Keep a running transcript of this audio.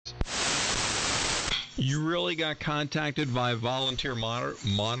You really got contacted by a volunteer monitor?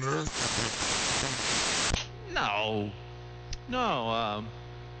 No. No,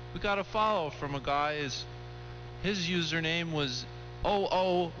 we got a follow from a guy. His username was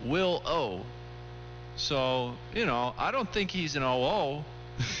OO Will O. So, you know, I don't think he's an OO.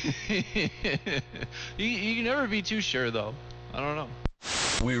 You can never be too sure, though. I don't know.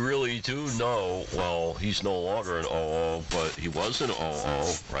 We really do know, well, he's no longer an OO, but he was an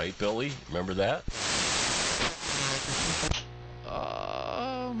OO, right, Billy? Remember that?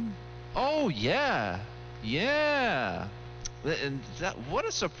 Oh, yeah. Yeah. And what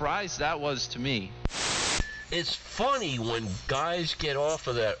a surprise that was to me. It's funny when guys get off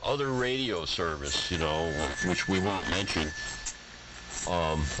of that other radio service, you know, which we won't mention,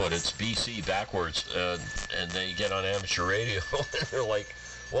 but it's BC backwards, and they get on amateur radio, and they're like,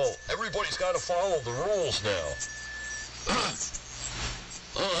 well, everybody's got to follow the rules now.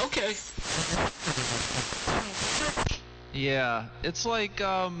 Oh, okay. Yeah, it's like,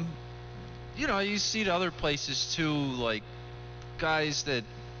 you know, you see it other places too, like guys that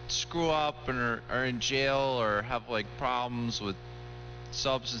screw up and are in jail or have like problems with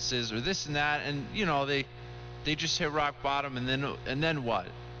substances or this and that, and you know they just hit rock bottom, and then what?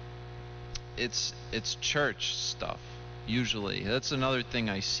 It's church stuff usually. That's another thing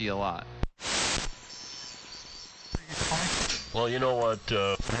I see a lot. Well, you know what?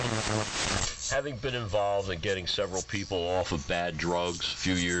 Having been involved in getting several people off of bad drugs a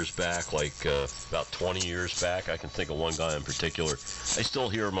few years back, like about 20 years back, I can think of one guy in particular. I still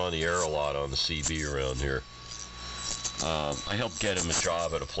hear him on the air a lot on the CB around here. I helped get him a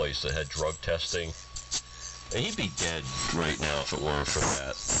job at a place that had drug testing, and he'd be dead right now if it weren't for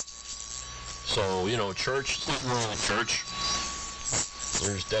that. So, you know, church, it's nothing wrong with church.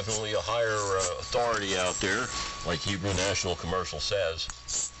 There's definitely a higher authority out there, like Hebrew National Commercial says.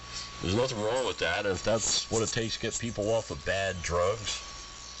 There's nothing wrong with that, and if that's what it takes to get people off of bad drugs,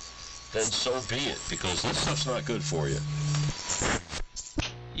 then so be it, because that stuff's not good for you.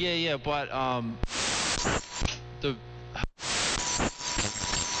 Yeah, but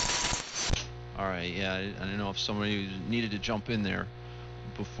Alright, yeah, I didn't know if somebody needed to jump in there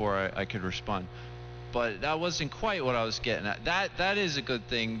before I could respond. But that wasn't quite what I was getting at. That is a good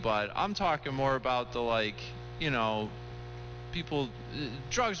thing, but I'm talking more about the, like, you know, people,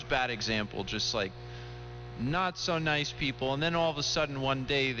 drugs, bad example, just like not so nice people, and then all of a sudden one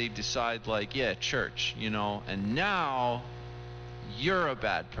day they decide, like, yeah, church, you know, and now you're a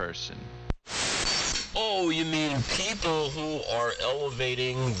bad person. Oh, you mean people who are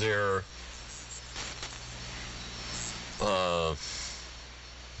elevating their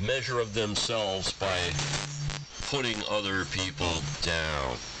measure of themselves by putting other people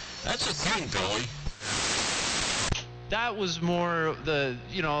down. That's a thing, Billy. That was more the,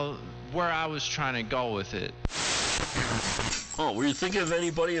 you know, where I was trying to go with it. Oh, were you thinking of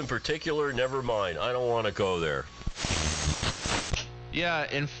anybody in particular? Never mind. I don't want to go there. Yeah,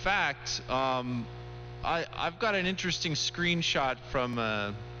 in fact, I've got an interesting screenshot from,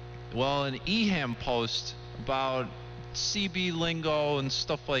 well, an EHAM post about CB lingo and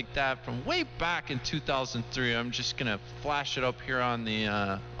stuff like that from way back in 2003. I'm just gonna flash it up here on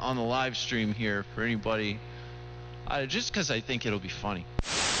the live stream here for anybody, just because I think it'll be funny.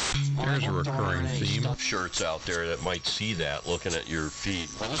 There's a recurring theme. Shirts out there that might see that looking at your feed.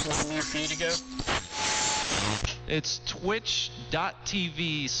 What was the name of your feed again? It's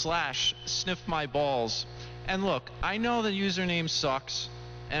twitch.tv/sniffmyballs. And look, I know the username sucks,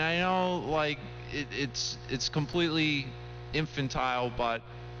 and I know, like, it's completely infantile, but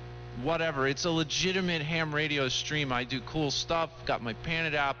whatever. It's a legitimate ham radio stream. I do cool stuff. Got my pan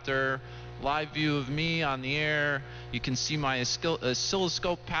adapter, live view of me on the air. You can see my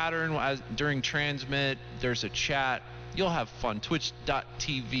oscilloscope pattern during transmit. There's a chat. You'll have fun.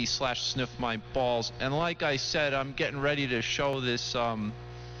 Twitch.tv/sniffmyballs. And like I said, I'm getting ready to show this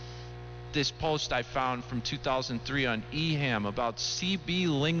this post I found from 2003 on EHAM about CB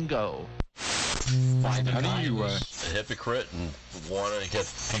lingo. How do you, a hypocrite and want to get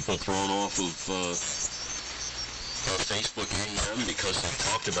people thrown off of Facebook AM because they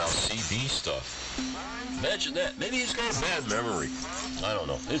talked about CB stuff? Imagine that. Maybe he's got a bad memory. I don't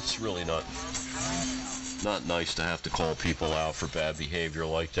know. It's really not nice to have to call people out for bad behavior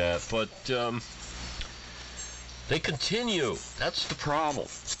like that, but they continue. That's the problem.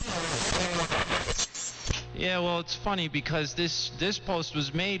 Yeah, well, it's funny because this post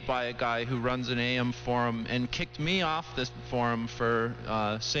was made by a guy who runs an AM forum and kicked me off this forum for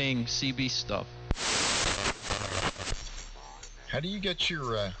saying CB stuff. How do you get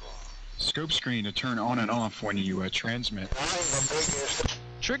your scope screen to turn on and off when you transmit?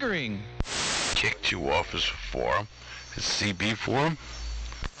 Triggering. kicked you off his forum, his CB forum?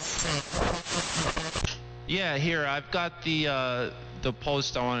 Yeah, here, I've got the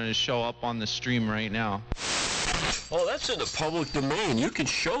post I wanted to show up on the stream right now. Oh, that's in the public domain. You can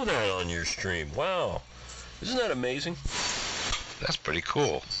show that on your stream. Wow. Isn't that amazing? That's pretty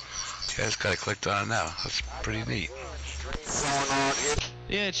cool. Yeah, I just gotta click on it now. That's pretty neat.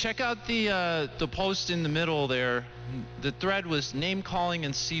 Yeah, check out the post in the middle there. The thread was name calling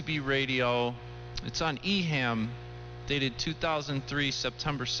and CB radio. It's on eHam, dated 2003,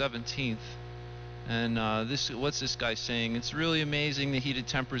 September 17th. And what's this guy saying? It's really amazing, the heated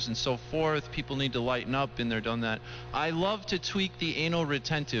tempers and so forth. People need to lighten up, been there, done that. I love to tweak the anal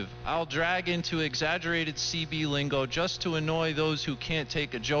retentive. I'll drag into exaggerated CB lingo just to annoy those who can't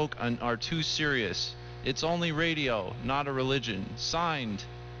take a joke and are too serious. It's only radio, not a religion. Signed.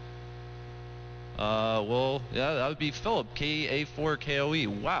 Well, yeah, that would be Philip,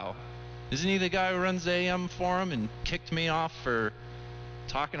 KA4KOE. Wow. Isn't he the guy who runs the AM forum and kicked me off for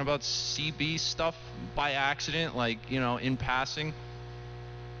talking about CB stuff by accident, like, you know, in passing?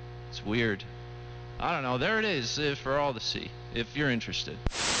 It's weird. I don't know. There it is for all to see, if you're interested.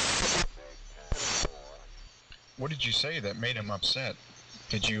 What did you say that made him upset?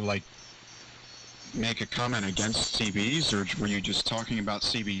 Did you, like, make a comment against CBs, or were you just talking about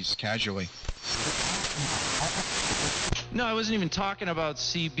CBs casually? No, I wasn't even talking about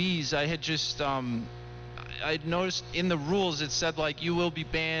CBs. I had just, I'd noticed in the rules it said, like, you will be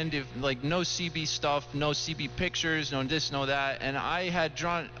banned if, like, no CB stuff, no CB pictures, no this, no that. And I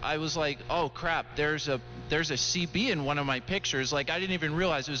was like, oh crap, there's a CB in one of my pictures. Like, I didn't even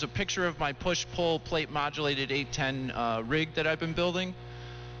realize it was a picture of my push-pull plate modulated 810 rig that I've been building.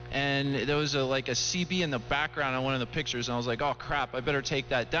 And there was a CB in the background on one of the pictures, and I was like, oh crap, I better take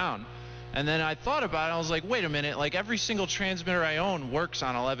that down. And then I thought about it, I was like, wait a minute, like, every single transmitter I own works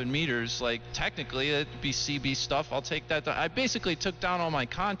on 11 meters. Like, technically it'd be CB stuff, I'll take that down. I basically took down all my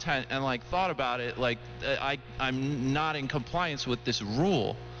content and, like, thought about it, like, I'm not in compliance with this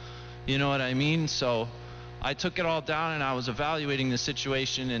rule, you know what I mean? So I took it all down, and I was evaluating the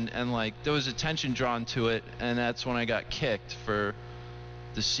situation, and like, there was attention drawn to it, and that's when I got kicked for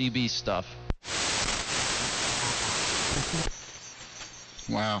the CB stuff.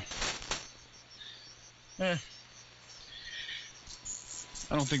 Wow. I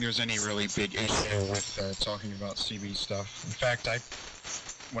don't think there's any really big issue with talking about CB stuff. In fact,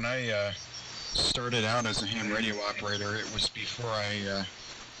 when I started out as a ham radio operator, it was it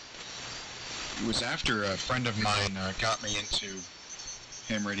was after a friend of mine got me into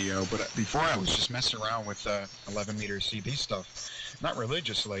ham radio, but before I was just messing around with 11 meter CB stuff, not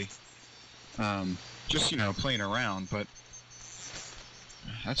religiously, just, you know, playing around. But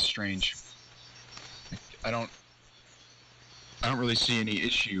that's strange. I don't really see any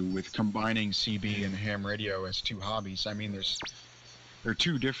issue with combining CB and ham radio as two hobbies. I mean, they're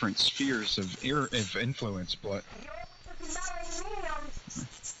two different spheres of influence, but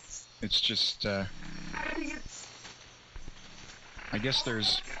it's just I guess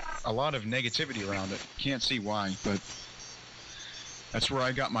there's a lot of negativity around it. Can't see why, but that's where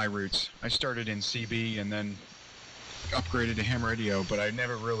I got my roots. I started in CB and then upgraded to ham radio, but I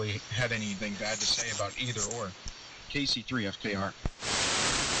never really had anything bad to say about either or. KC3FKR.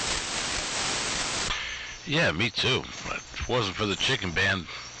 Yeah, me too. If it wasn't for the chicken band,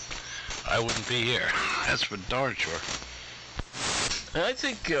 I wouldn't be here. That's for darn sure. And I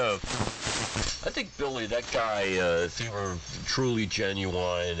think Billy, that guy, if he were truly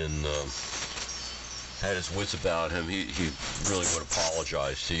genuine and had his wits about him, he really would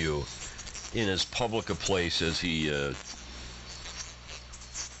apologize to you in as public a place as he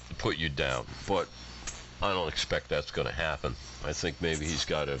put you down. But I don't expect that's going to happen. I think maybe he's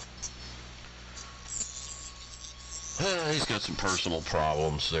got some personal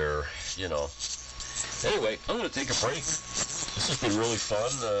problems there, you know. Anyway, I'm going to take a break. This has been really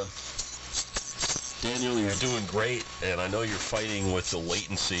fun. Daniel, you're doing great, and I know you're fighting with the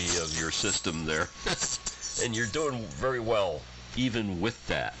latency of your system there. And you're doing very well, even with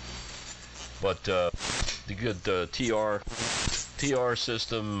that. But the good TR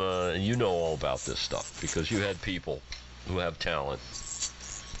system, you know all about this stuff, because you had people who have talent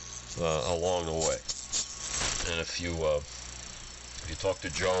along the way. And if you talk to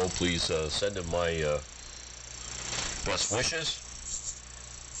Joe, please send him my best wishes.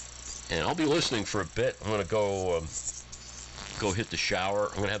 And I'll be listening for a bit. I'm going to go hit the shower.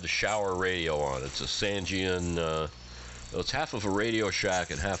 I'm going to have the shower radio on. It's a Sangean, it's half of a Radio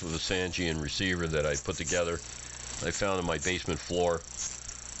Shack and half of a Sangean receiver that I put together. I found on my basement floor.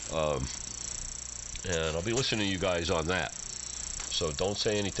 And I'll be listening to you guys on that. So don't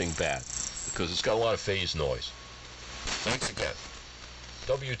say anything bad. because it's got a lot of phase noise. Thanks again.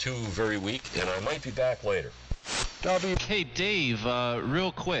 W2 very weak, and I might be back later. Hey, Dave,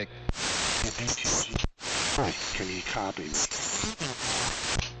 real quick. Can you copy me?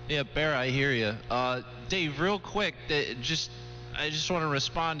 Yeah, Bear, I hear you. Dave, real quick, I just want to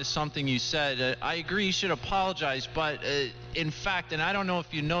respond to something you said. I agree you should apologize, but in fact, and I don't know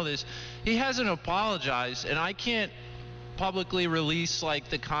if you know this, he hasn't apologized, and I can't publicly release like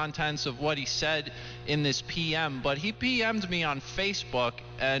the contents of what he said in this PM, but he PM'd me on Facebook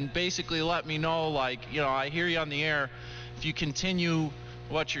and basically let me know, like, you know, I hear you on the air. If you continue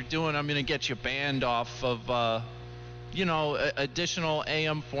what you're doing, I'm going to get you banned off of, you know, additional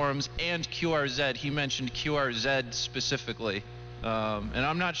AM forums and QRZ. He mentioned QRZ specifically. And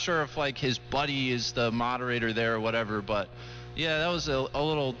I'm not sure if, like, his buddy is the moderator there or whatever, but yeah, that was a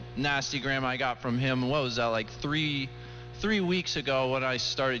little nasty gram I got from him. What was that, like three weeks ago when I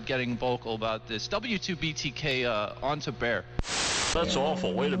started getting vocal about this. W2BTK, on to Bear. That's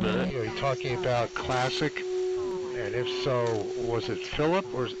awful. Wait a minute. Are you talking about Classic? And if so, was it Philip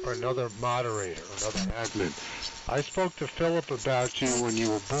or another moderator, another admin? I spoke to Philip about you when you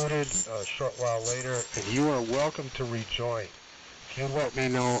were booted a short while later, and you are welcome to rejoin. If you let me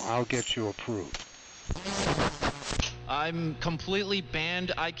know, I'll get you approved. I'm completely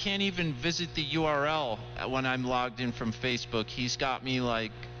banned. I can't even visit the URL when I'm logged in from Facebook. He's got me,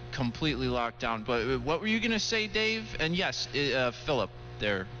 like, completely locked down. But what were you going to say, Dave? And yes, Philip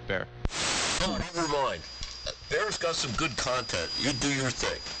there, Bear. Oh, never mind. Bear's got some good content. You do your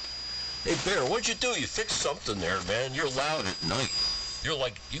thing. Hey, Bear, what'd you do? You fixed something there, man. You're loud at night. You're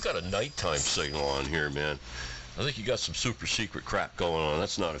like, you got a nighttime signal on here, man. I think you got some super secret crap going on.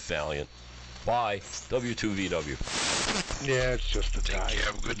 That's not a Valiant. Bye. W2VW. Yeah, it's just a tie.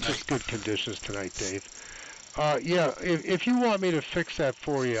 Have a good night. Just good conditions tonight, Dave. Yeah, if you want me to fix that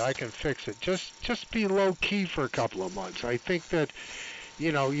for you, I can fix it. Just be low key for a couple of months. I think that,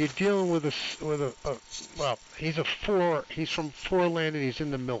 you know, you're dealing with well, he's from Foreland and he's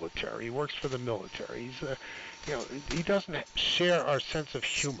in the military. He works for the military. He's you know, he doesn't share our sense of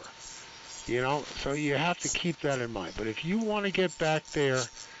humor. You know, so you have to keep that in mind. But if you want to get back there,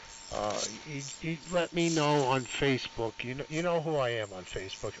 you let me know on Facebook. You know who I am on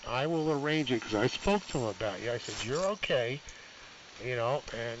Facebook. I will arrange it because I spoke to him about you. I said, you're okay, you know,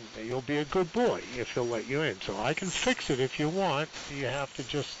 and you'll be a good boy if he'll let you in. So I can fix it if you want. You have to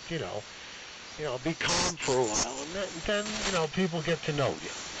just, you know, be calm for a while, and then you know, people get to know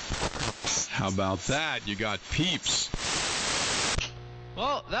you. How about that? You got peeps.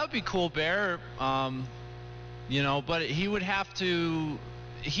 Well, that would be cool, Bear. You know, but he would have to...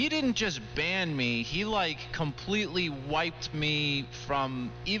 He didn't just ban me, he like completely wiped me from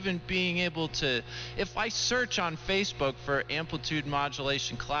even being able to... If I search on Facebook for Amplitude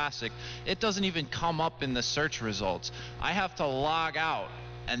Modulation Classic, it doesn't even come up in the search results. I have to log out,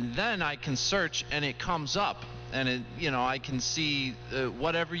 and then I can search and it comes up. And it, you know, I can see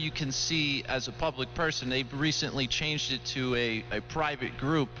whatever you can see as a public person. They've recently changed it to a private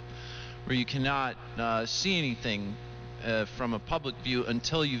group where you cannot see anything from a public view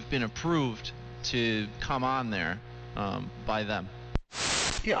until you've been approved to come on there by them.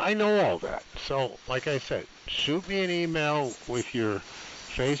 Yeah, I know all that. So, like I said, shoot me an email with your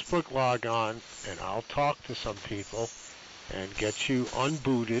Facebook logon, and I'll talk to some people and get you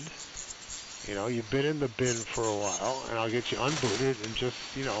unbooted. You know, you've been in the bin for a while, and I'll get you unbooted, and just,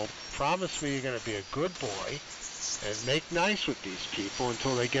 you know, promise me you're going to be a good boy and make nice with these people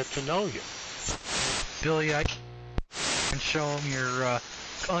until they get to know you. Billy, I can show them your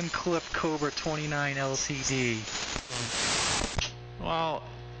unclipped Cobra 29 LTD. Well,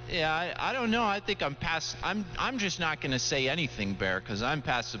 yeah, I don't know. I think I'm past... I'm just not going to say anything, Bear, because I'm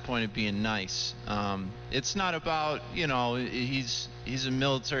past the point of being nice. It's not about, you know, he's a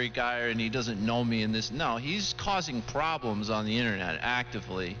military guy and he doesn't know me in this. No, he's causing problems on the internet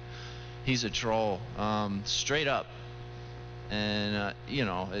actively. He's a troll, straight up. And, you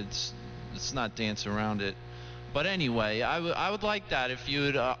know, it's not dance around it. But anyway, I would like that if you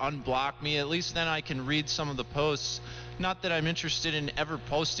would unblock me. At least then I can read some of the posts. Not that I'm interested in ever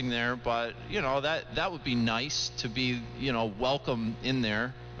posting there, but, you know, that would be nice to be, you know, welcome in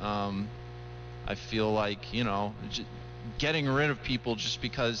there. I feel like, you know, getting rid of people just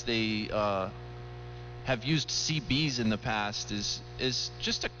because they have used CBs in the past is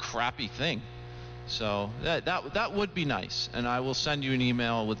just a crappy thing. So that would be nice, and I will send you an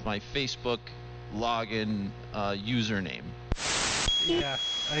email with my Facebook login username. Yeah,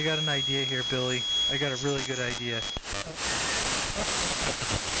 I got an idea here, Billy. I got a really good idea.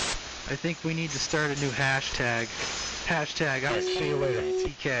 I think we need to start a new hashtag. Hashtag All right, see you later.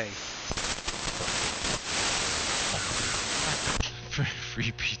 WTK.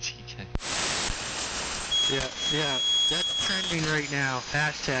 W2BTK. Yeah, that's trending right now.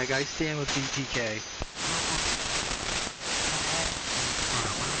 Hashtag I stand with BTK.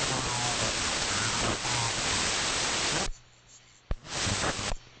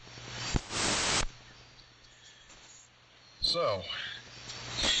 So,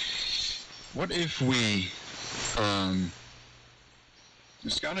 what if we,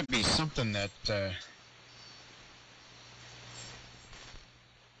 there's got to be something that, so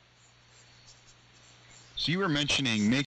you were mentioning